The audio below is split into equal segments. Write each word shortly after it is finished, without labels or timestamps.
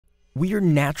We are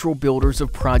natural builders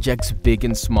of projects big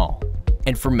and small.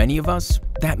 And for many of us,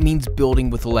 that means building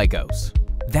with Legos.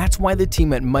 That's why the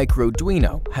team at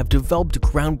Microduino have developed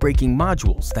groundbreaking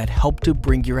modules that help to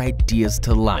bring your ideas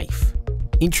to life.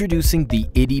 Introducing the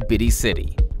Itty Bitty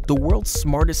City, the world's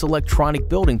smartest electronic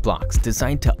building blocks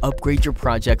designed to upgrade your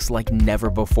projects like never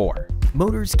before.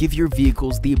 Motors give your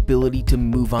vehicles the ability to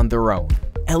move on their own.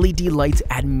 LED lights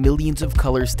add millions of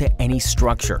colors to any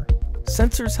structure.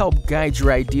 Sensors help guide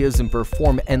your ideas and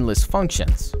perform endless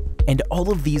functions. And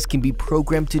all of these can be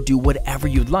programmed to do whatever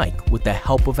you'd like with the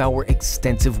help of our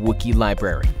extensive wiki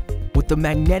library. With the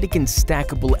magnetic and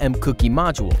stackable M-Cookie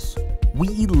modules, we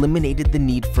eliminated the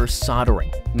need for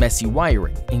soldering, messy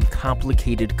wiring, and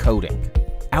complicated coding.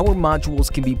 Our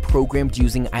modules can be programmed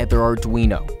using either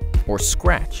Arduino or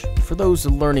Scratch for those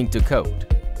learning to code.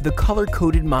 The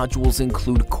color-coded modules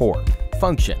include core,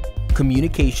 function,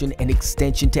 communication, and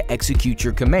extension to execute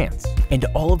your commands. And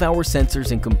all of our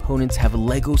sensors and components have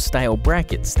Lego-style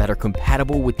brackets that are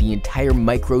compatible with the entire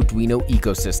Microduino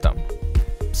ecosystem.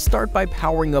 Start by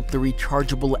powering up the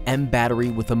rechargeable M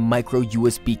battery with a micro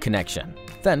USB connection.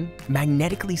 Then,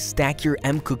 magnetically stack your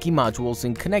M-Cookie modules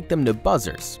and connect them to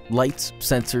buzzers, lights,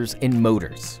 sensors, and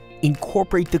motors.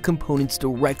 Incorporate the components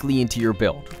directly into your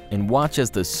build and watch as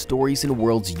the stories and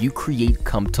worlds you create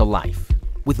come to life.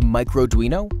 With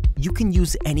Microduino, you can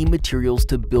use any materials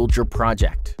to build your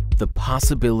project. The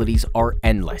possibilities are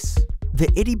endless.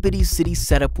 The Itty Bitty City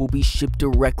setup will be shipped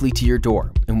directly to your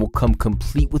door and will come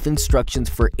complete with instructions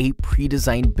for 8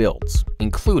 pre-designed builds,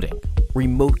 including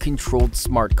remote-controlled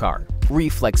smart car,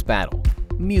 reflex battle,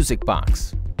 music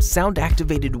box,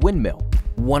 sound-activated windmill,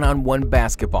 one-on-one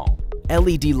basketball,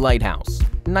 LED lighthouse,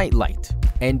 nightlight,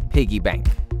 and piggy bank.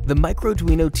 The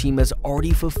Microduino team has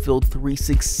already fulfilled 3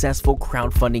 successful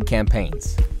crowdfunding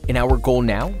campaigns, and our goal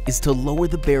now is to lower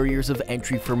the barriers of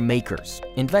entry for makers,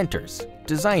 inventors,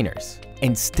 designers,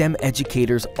 and STEM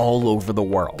educators all over the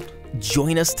world.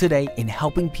 Join us today in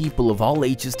helping people of all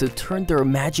ages to turn their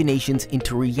imaginations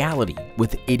into reality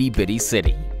with Itty Bitty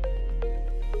City.